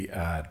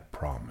had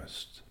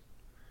promised.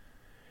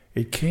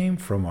 It came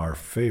from our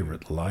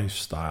favorite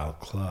lifestyle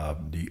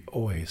club, the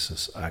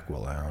Oasis Aqua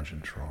Lounge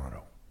in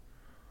Toronto.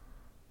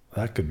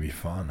 That could be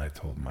fun, I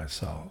told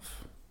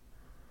myself.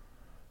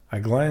 I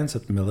glanced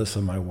at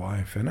Melissa, my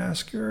wife, and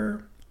asked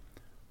her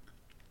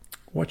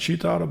what she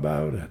thought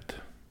about it.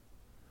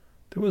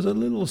 There was a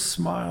little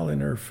smile in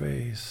her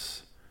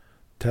face,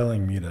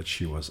 telling me that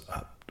she was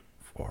up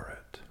for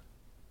it.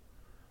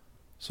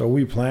 So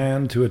we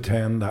planned to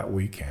attend that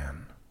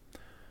weekend.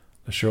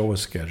 The show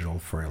was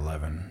scheduled for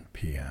 11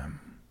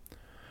 p.m.,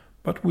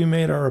 but we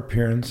made our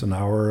appearance an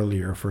hour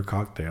earlier for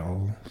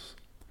cocktails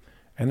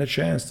and a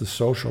chance to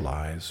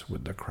socialize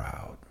with the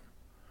crowd.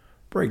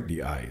 Break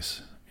the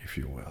ice, if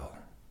you will.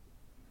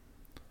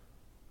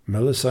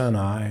 Melissa and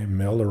I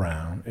milled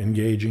around,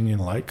 engaging in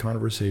light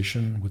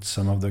conversation with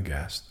some of the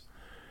guests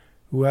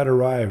who had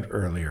arrived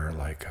earlier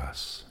like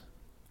us.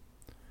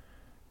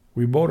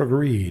 We both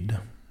agreed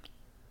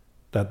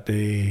that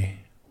they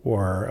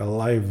were a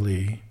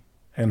lively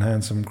and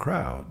handsome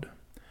crowd,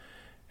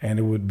 and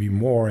it would be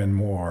more and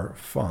more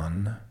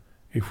fun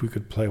if we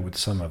could play with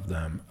some of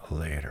them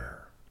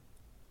later.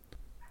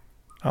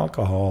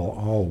 Alcohol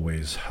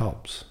always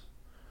helps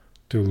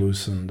to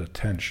loosen the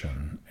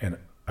tension and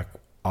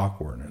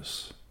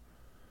awkwardness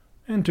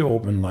and to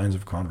open lines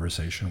of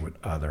conversation with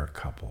other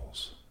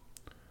couples.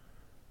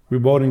 We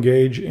both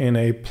engage in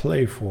a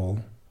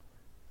playful,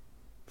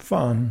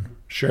 fun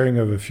sharing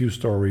of a few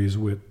stories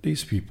with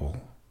these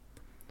people.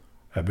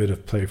 A bit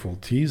of playful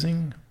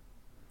teasing.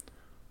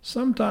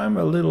 Sometime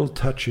a little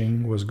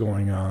touching was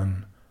going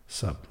on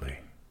subtly.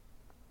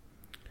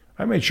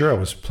 I made sure I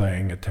was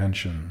paying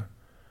attention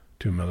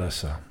to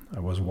Melissa. I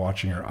was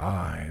watching her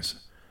eyes,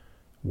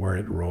 where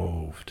it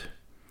roved,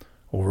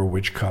 over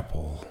which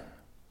couple,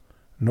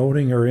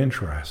 noting her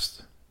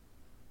interest.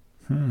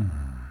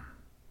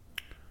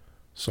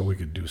 So we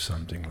could do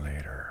something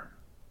later.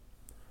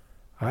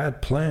 I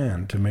had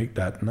planned to make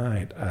that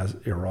night as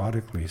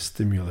erotically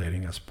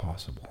stimulating as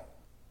possible.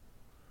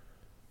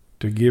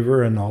 To give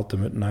her an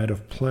ultimate night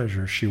of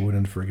pleasure she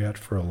wouldn't forget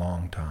for a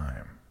long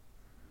time.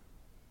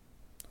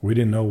 We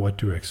didn't know what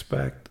to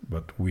expect,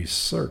 but we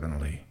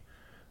certainly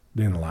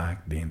didn't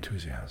lack the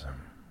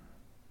enthusiasm.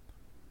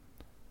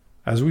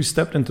 As we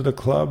stepped into the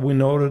club, we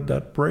noted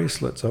that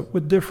bracelets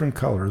with different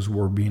colors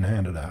were being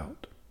handed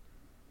out,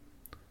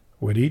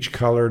 with each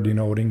color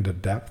denoting the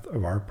depth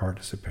of our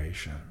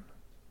participation.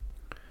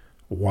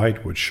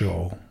 White would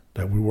show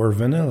that we were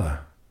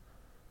vanilla.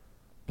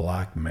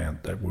 Black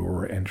meant that we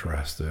were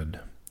interested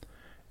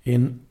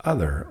in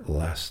other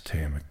less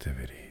tame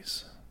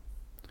activities.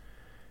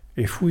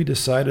 If we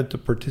decided to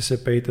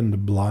participate in the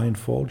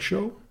blindfold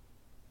show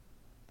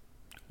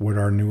with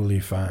our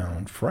newly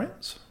found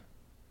friends,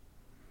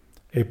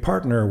 a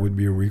partner would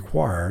be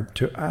required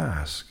to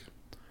ask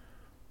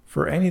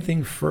for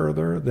anything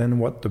further than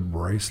what the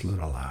bracelet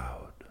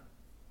allowed.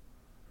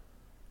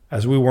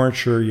 As we weren't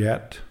sure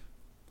yet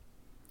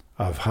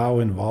of how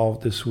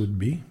involved this would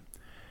be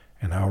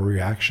and our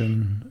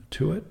reaction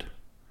to it,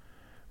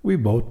 we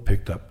both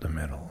picked up the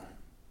middle.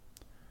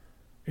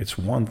 It's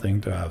one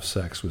thing to have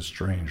sex with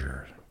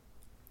strangers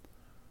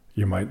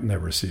you might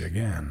never see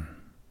again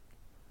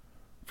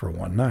for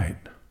one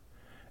night.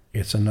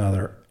 It's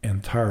another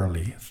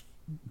entirely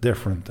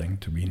different thing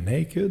to be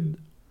naked,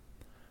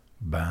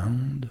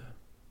 bound,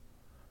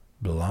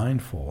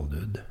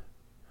 blindfolded,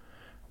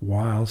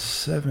 while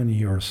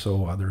 70 or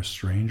so other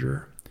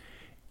strangers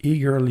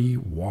eagerly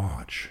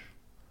watch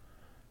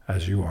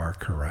as you are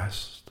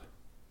caressed,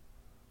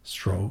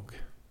 stroked,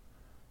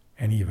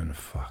 and even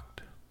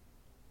fucked.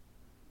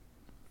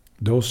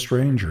 Those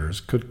strangers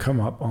could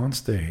come up on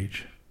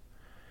stage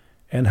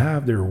and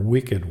have their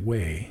wicked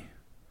way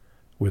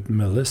with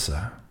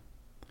Melissa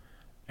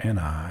and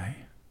I,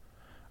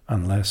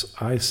 unless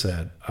I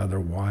said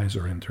otherwise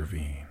or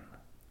intervened.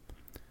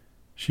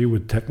 She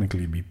would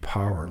technically be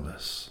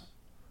powerless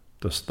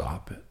to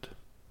stop it.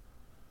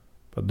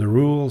 But the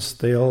rules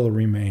still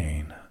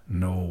remain.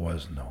 No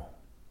was no.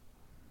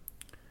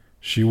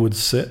 She would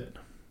sit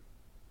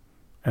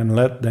and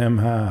let them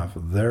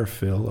have their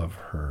fill of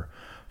her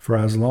for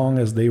as long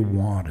as they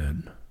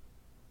wanted,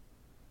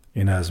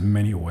 in as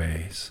many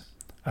ways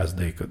as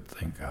they could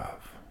think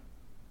of.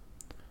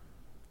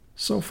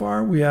 So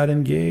far, we had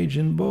engaged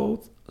in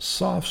both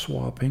soft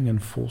swapping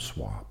and full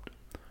swap,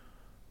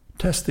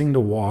 testing the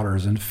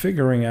waters and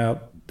figuring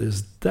out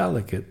this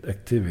delicate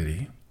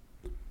activity,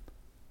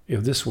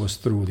 if this was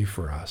truly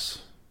for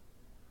us.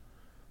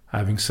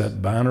 Having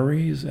set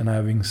boundaries and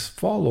having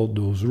followed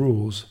those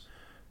rules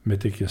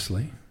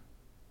meticulously,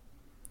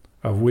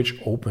 of which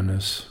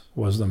openness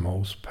was the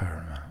most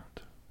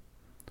paramount.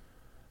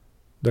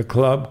 The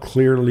club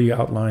clearly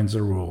outlines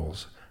the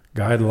rules,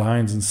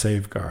 guidelines, and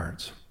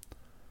safeguards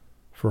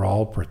for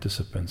all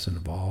participants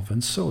involved,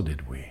 and so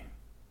did we.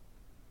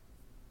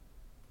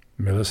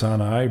 Melissa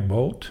and I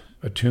both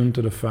attuned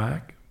to the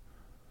fact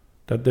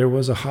that there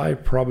was a high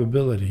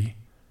probability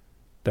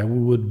that we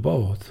would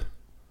both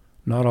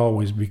not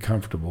always be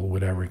comfortable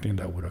with everything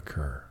that would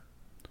occur.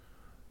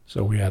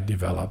 So we had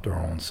developed our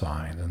own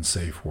signs and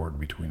safe word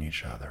between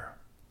each other.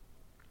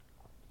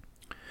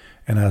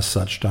 And as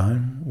such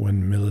time,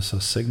 when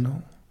Melissa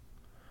signaled,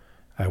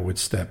 I would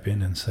step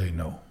in and say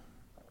no,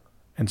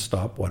 and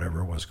stop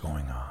whatever was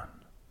going on.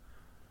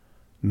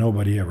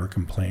 Nobody ever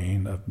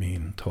complained of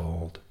being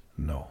told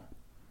no.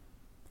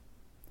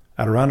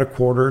 At around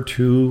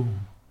 1:45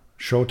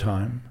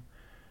 showtime,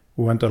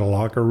 we went to the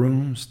locker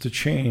rooms to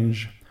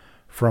change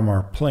from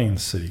our plain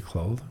city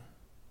clothes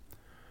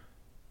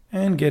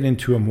and get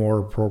into a more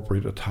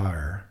appropriate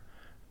attire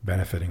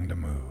benefiting the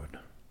mood.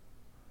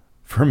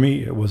 For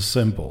me, it was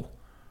simple.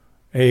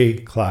 A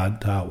clad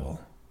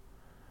towel.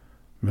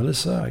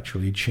 Melissa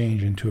actually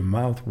changed into a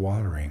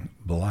mouth-watering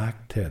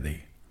black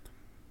teddy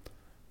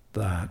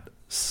that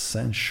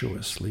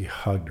sensuously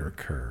hugged her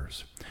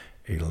curves,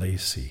 a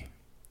lacy,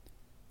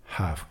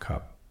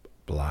 half-cup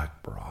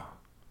black bra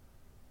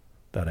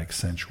that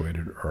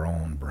accentuated her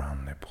own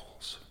brown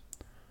nipples.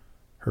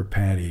 Her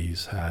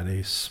panties had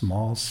a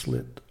small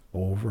slit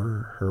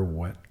over her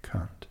wet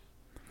cunt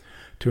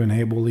to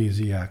enable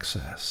easy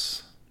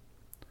access.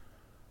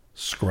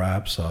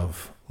 Scraps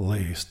of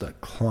lace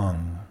that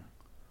clung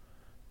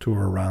to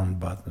her round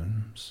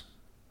buttons,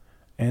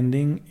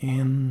 ending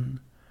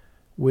in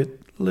with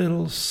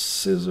little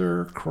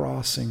scissor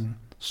crossing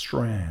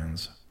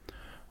strands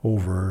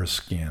over her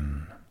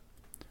skin.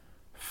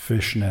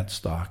 Fishnet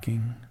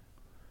stocking,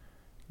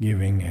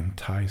 giving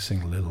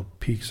enticing little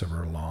peeks of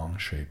her long,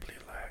 shapely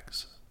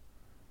legs.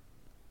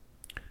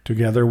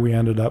 Together we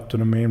ended up to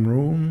the main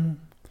room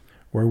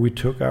where we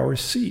took our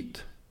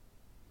seat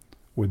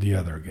with the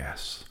other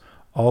guests,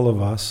 all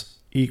of us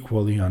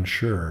equally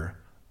unsure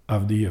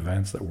of the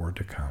events that were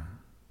to come.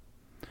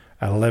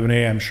 At 11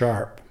 a.m.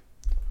 sharp,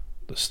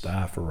 the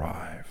staff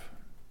arrived,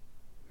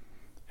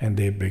 and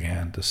they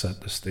began to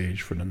set the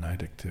stage for the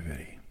night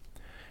activity.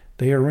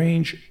 They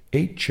arranged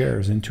 8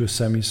 chairs into a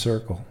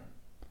semicircle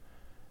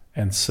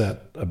and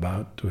set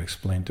about to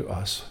explain to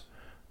us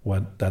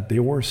that they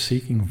were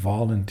seeking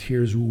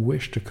volunteers who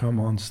wished to come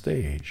on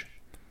stage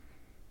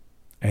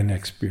and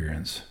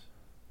experience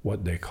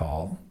what they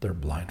call their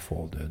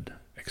blindfolded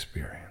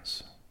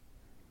experience.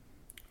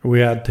 We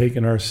had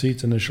taken our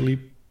seats initially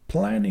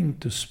planning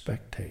to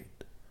spectate,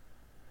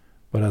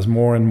 but as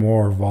more and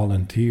more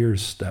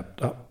volunteers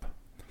stepped up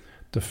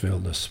to fill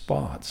the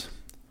spots,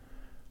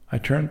 I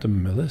turned to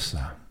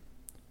Melissa,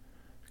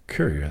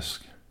 curious,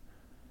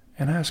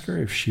 and asked her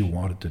if she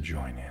wanted to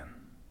join in.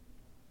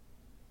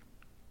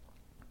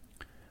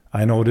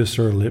 I noticed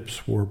her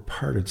lips were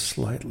parted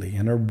slightly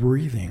and her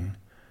breathing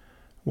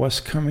was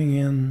coming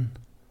in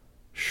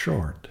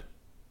short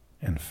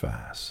and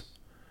fast.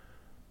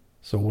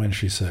 So when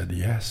she said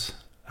yes,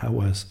 I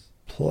was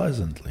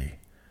pleasantly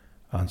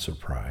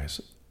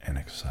unsurprised and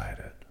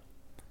excited.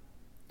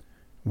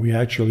 We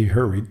actually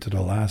hurried to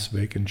the last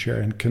vacant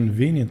chair, and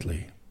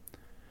conveniently,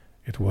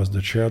 it was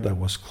the chair that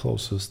was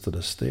closest to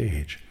the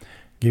stage,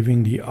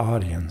 giving the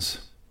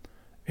audience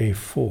a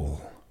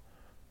full,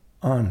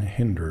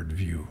 unhindered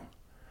view,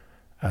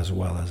 as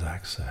well as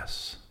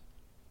access.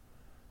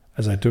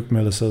 As I took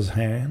Melissa's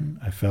hand,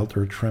 I felt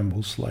her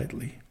tremble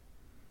slightly.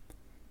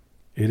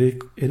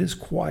 It is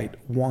quite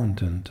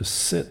wanton to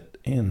sit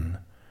in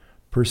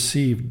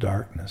perceived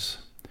darkness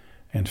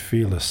and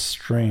feel a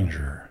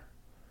stranger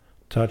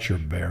touch your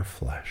bare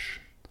flesh,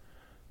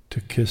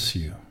 to kiss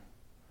you,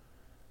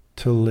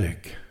 to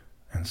lick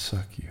and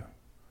suck you,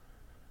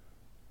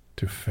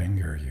 to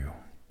finger you,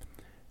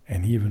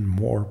 and even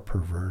more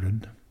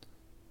perverted,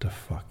 to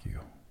fuck you.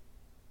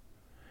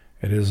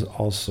 It is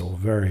also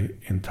very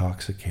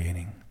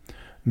intoxicating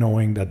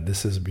knowing that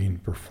this is being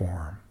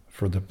performed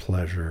for the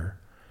pleasure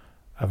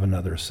of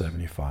another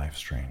 75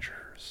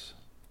 strangers.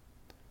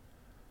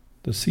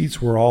 The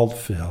seats were all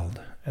filled,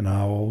 and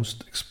our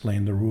host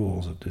explained the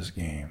rules of this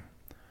game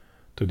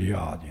to the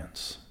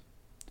audience.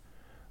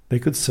 They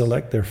could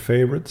select their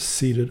favorite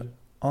seated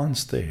on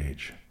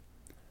stage,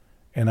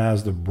 and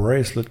as the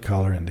bracelet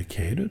color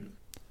indicated,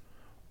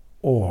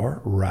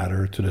 or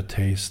rather to the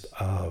taste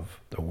of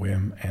the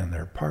whim and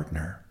their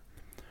partner,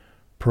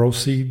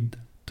 proceed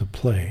to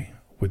play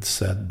with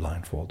said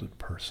blindfolded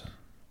person.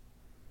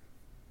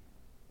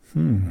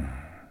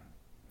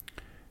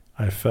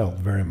 I felt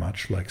very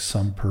much like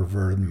some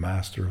perverted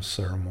master of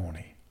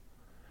ceremony,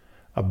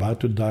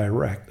 about to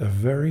direct a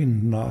very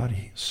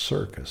naughty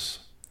circus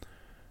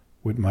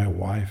with my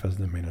wife as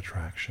the main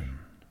attraction.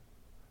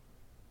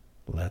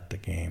 Let the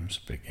games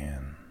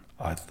begin,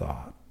 I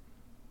thought.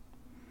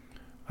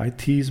 I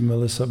teased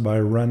Melissa by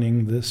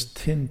running this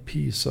thin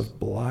piece of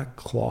black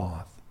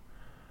cloth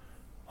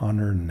on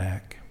her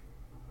neck,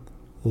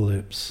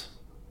 lips,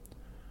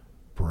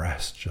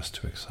 breast, just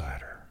to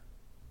excite her.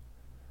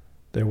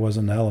 There was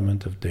an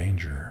element of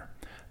danger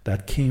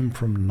that came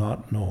from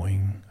not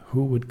knowing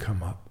who would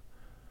come up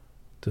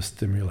to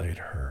stimulate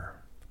her,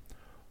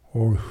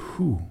 or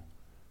who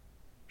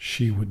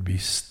she would be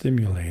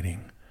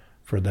stimulating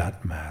for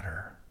that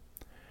matter,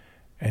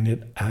 and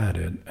it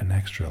added an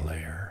extra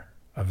layer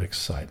of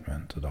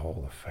excitement to the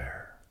whole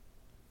affair.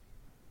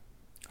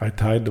 I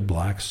tied the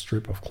black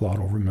strip of cloth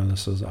over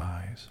Melissa's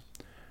eyes,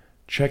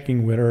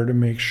 checking with her to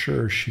make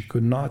sure she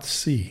could not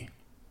see,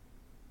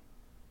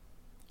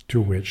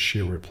 to which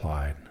she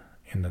replied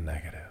in the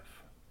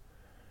negative.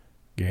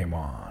 "Game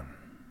on,"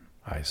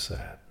 I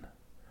said.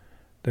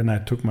 Then I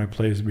took my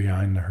place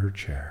behind her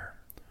chair.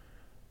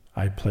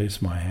 I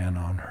placed my hand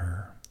on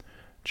her,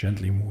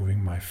 gently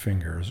moving my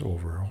fingers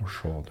over her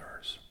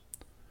shoulders,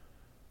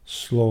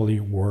 slowly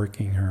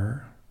working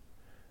her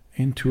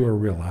into a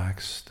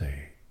relaxed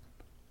state.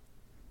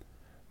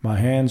 My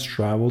hands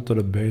traveled to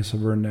the base of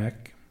her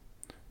neck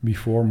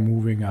before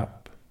moving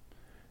up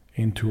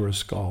into her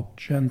scalp,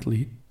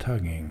 gently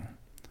tugging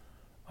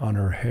on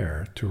her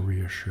hair to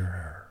reassure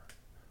her.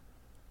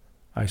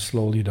 I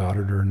slowly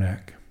dotted her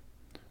neck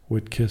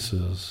with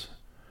kisses,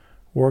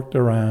 worked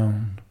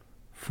around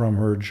from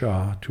her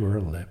jaw to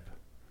her lip,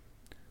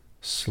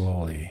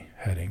 slowly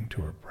heading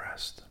to her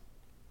breast.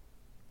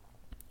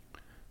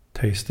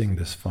 Tasting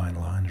this fine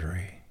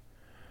lingerie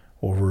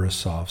over her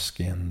soft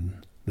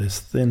skin, this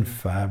thin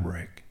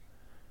fabric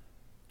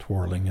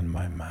twirling in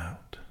my mouth,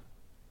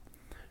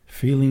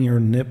 feeling her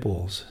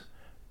nipples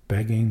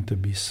begging to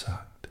be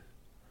sucked,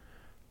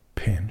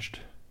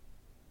 pinched,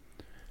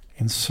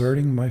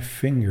 inserting my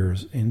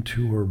fingers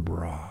into her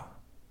bra,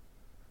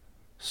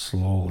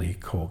 slowly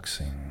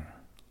coaxing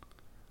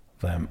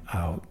them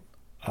out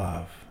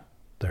of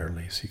their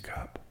lacy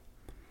cup,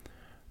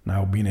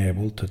 now being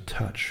able to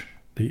touch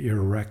the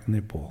erect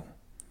nipple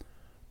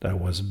that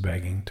was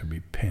begging to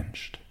be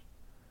pinched,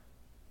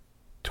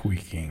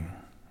 tweaking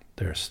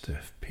their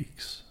stiff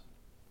peaks.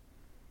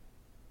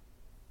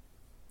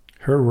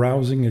 Her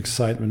rousing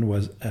excitement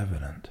was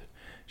evident.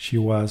 She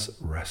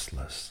was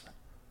restless,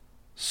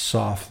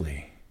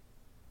 softly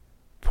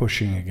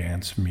pushing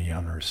against me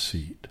on her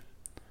seat,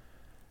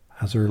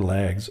 as her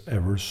legs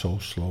ever so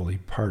slowly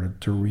parted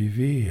to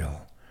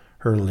reveal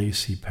her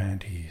lacy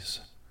panties,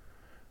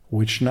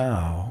 which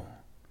now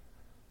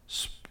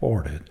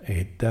sported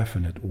a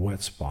definite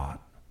wet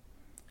spot,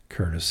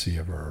 courtesy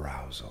of her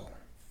arousal.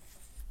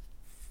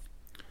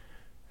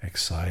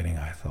 Exciting,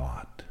 I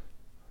thought,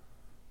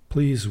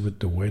 pleased with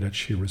the way that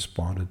she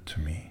responded to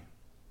me.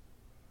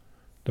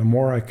 The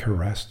more I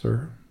caressed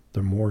her,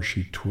 the more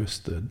she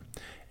twisted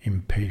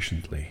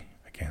impatiently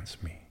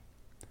against me,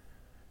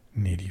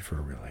 needy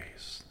for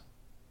release.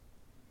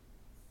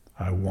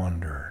 I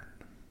wondered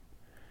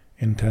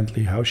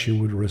intently how she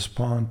would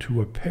respond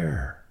to a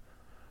pair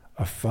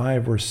of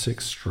 5 or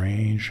 6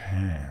 strange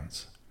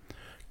hands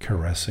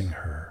caressing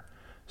her,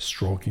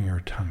 stroking her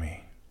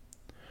tummy,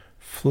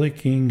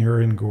 flicking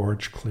her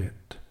engorged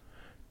clit,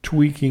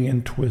 tweaking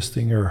and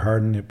twisting her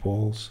hard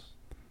nipples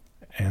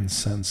and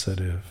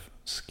sensitive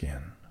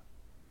skin.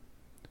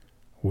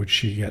 Would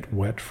she get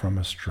wet from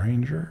a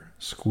stranger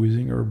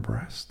squeezing her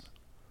breast,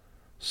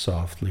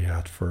 softly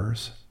at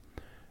first,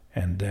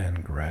 and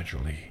then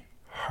gradually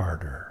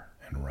harder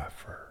and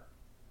rougher?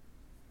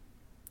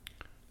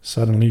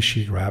 Suddenly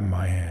she grabbed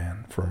my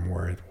hand from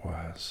where it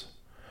was,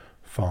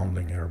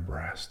 fondling her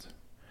breast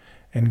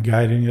and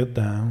guiding it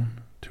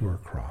down to her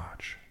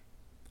crotch.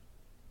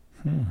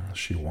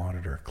 She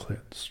wanted her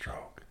clit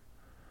stroke.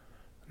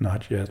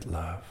 "Not yet,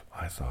 love,"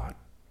 I thought.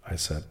 I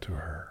said to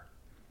her,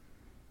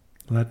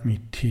 "Let me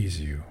tease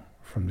you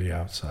from the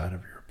outside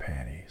of your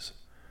panties.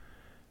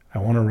 I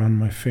want to run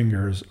my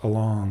fingers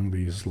along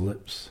these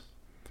lips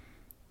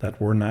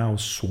that were now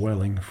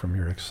swelling from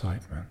your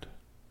excitement.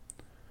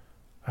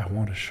 I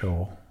want to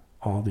show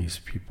all these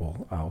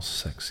people how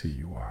sexy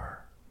you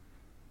are.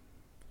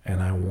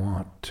 And I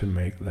want to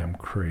make them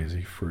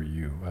crazy for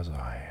you as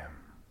I am."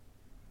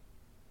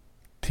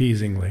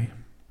 Teasingly,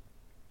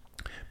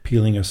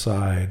 peeling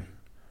aside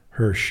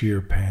her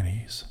sheer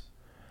panties,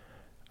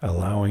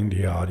 allowing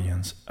the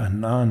audience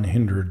an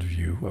unhindered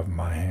view of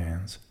my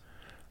hands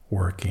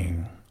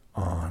working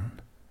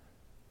on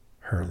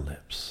her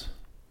lips.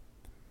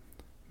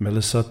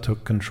 Melissa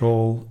took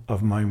control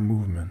of my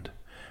movement,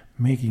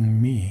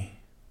 making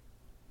me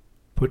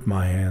put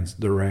my hands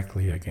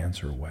directly against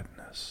her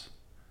wetness,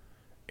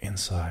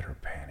 inside her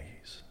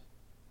panties.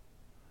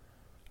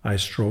 I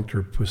stroked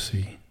her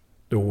pussy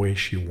the way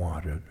she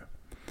wanted.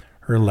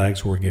 Her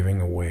legs were giving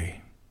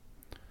away.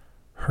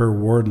 Her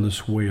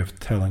wordless way of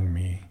telling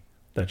me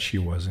that she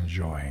was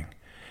enjoying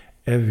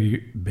every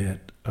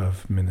bit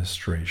of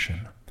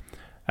ministration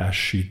as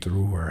she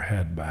threw her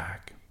head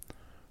back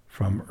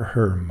from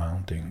her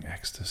mounting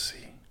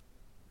ecstasy.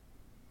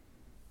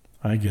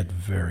 I get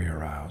very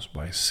aroused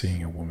by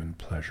seeing a woman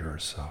pleasure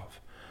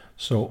herself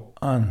so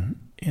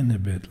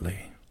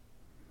uninhibitedly.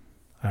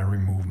 I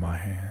removed my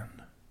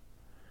hand,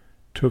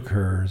 took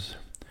hers,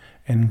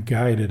 and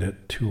guided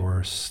it to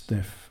her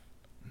stiff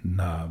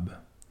nub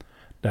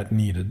that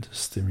needed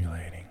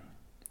stimulating.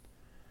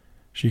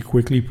 She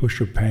quickly pushed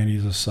her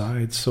panties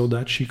aside so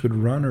that she could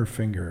run her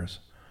fingers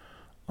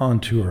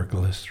onto her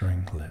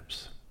glistering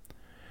lips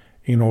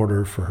in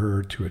order for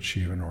her to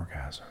achieve an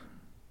orgasm.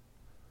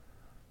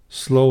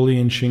 Slowly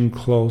inching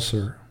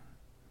closer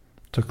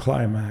to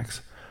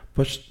climax,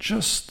 but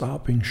just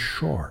stopping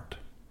short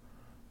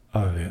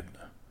of it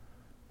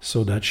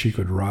so that she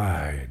could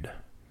ride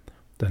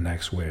the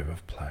next wave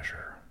of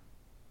pleasure.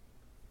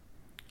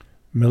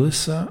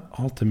 Melissa's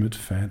ultimate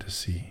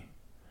fantasy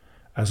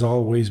has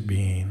always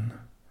been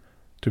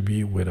to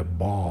be with a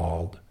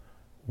bald,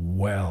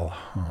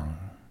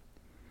 well-hung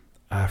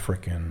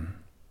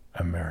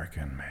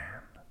African-American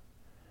man.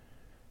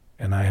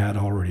 And I had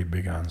already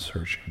begun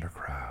searching the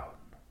crowd.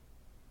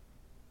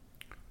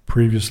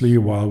 Previously,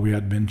 while we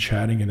had been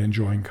chatting and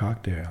enjoying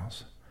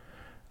cocktails,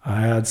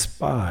 I had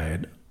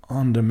spied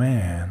on the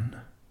man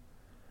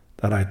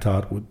that I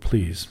thought would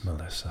please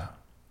Melissa.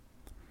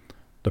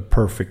 The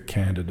perfect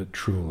candidate,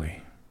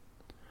 truly.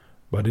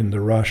 But in the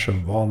rush of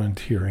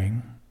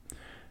volunteering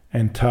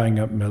and tying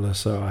up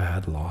Melissa, I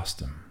had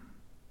lost him.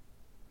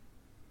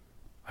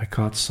 I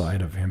caught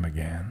sight of him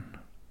again,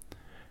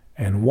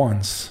 and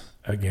once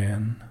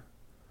again,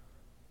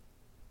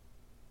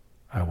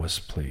 I was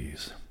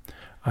pleased.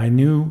 I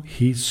knew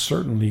he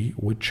certainly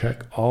would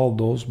check all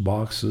those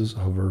boxes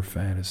of her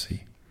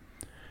fantasy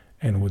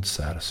and would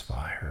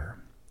satisfy her.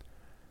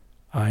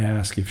 I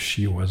asked if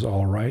she was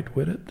all right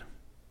with it,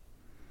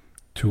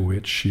 to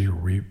which she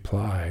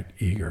replied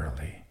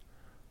eagerly,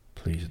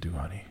 "Please do,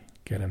 honey.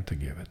 Get him to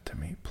give it to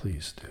me.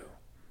 Please do.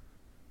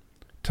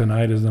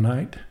 Tonight is the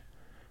night,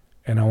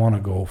 and I want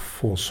to go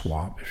full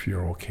swap if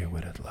you're okay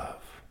with it,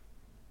 love."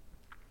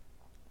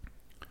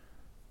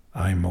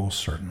 I most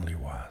certainly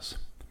was.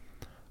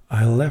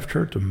 I left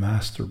her to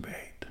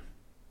masturbate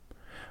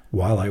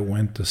while I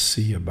went to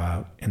see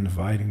about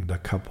inviting the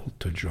couple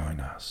to join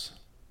us.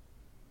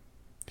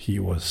 He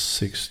was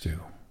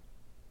 6'2",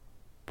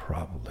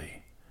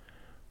 probably,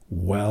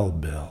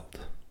 well-built,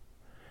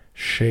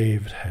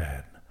 shaved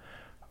head,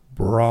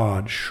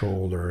 broad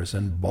shoulders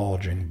and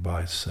bulging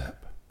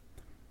bicep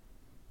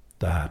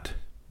that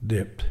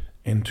dipped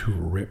into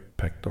ripped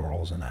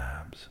pectorals and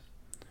abs.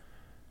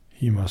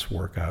 He must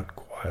work out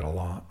quite a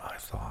lot, I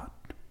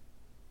thought.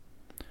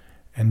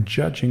 And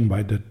judging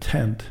by the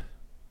tent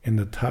in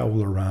the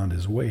towel around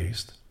his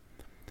waist,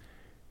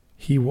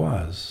 he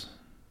would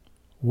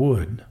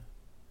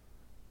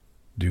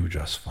do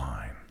just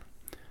fine.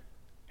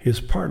 His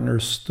partner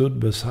stood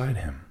beside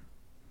him,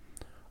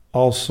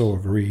 also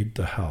agreed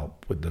to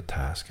help with the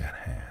task at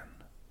hand.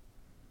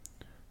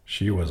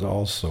 She was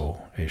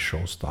also a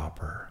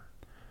showstopper,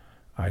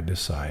 I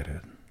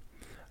decided,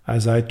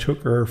 as I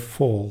took her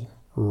full,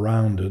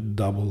 rounded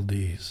double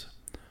D's,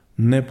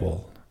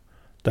 nipple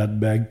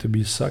that begged to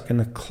be sucked in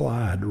a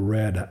clad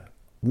red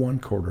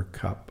 1/4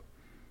 cup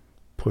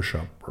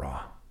push-up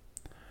bra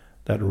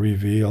that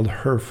revealed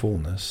her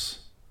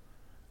fullness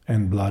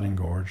and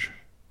blood-engorged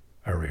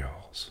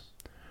areoles,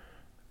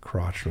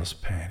 crotchless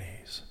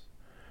panties,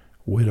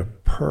 with a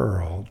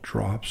pearl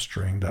drop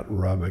string that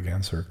rubbed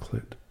against her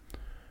clit,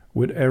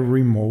 with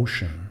every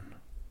motion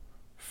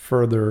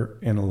further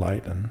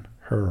enlightened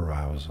her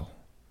arousal.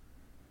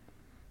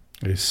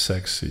 A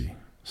sexy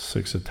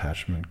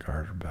 6-attachment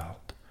garter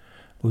belt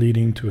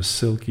leading to a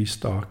silky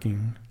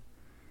stocking,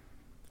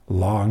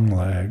 long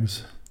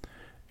legs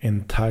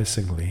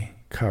enticingly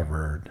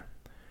covered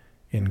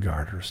in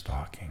garter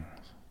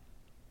stockings.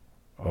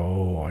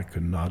 Oh, I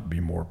could not be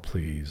more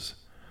pleased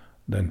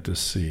than to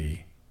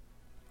see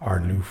our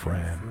new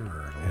friend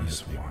and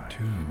his wife.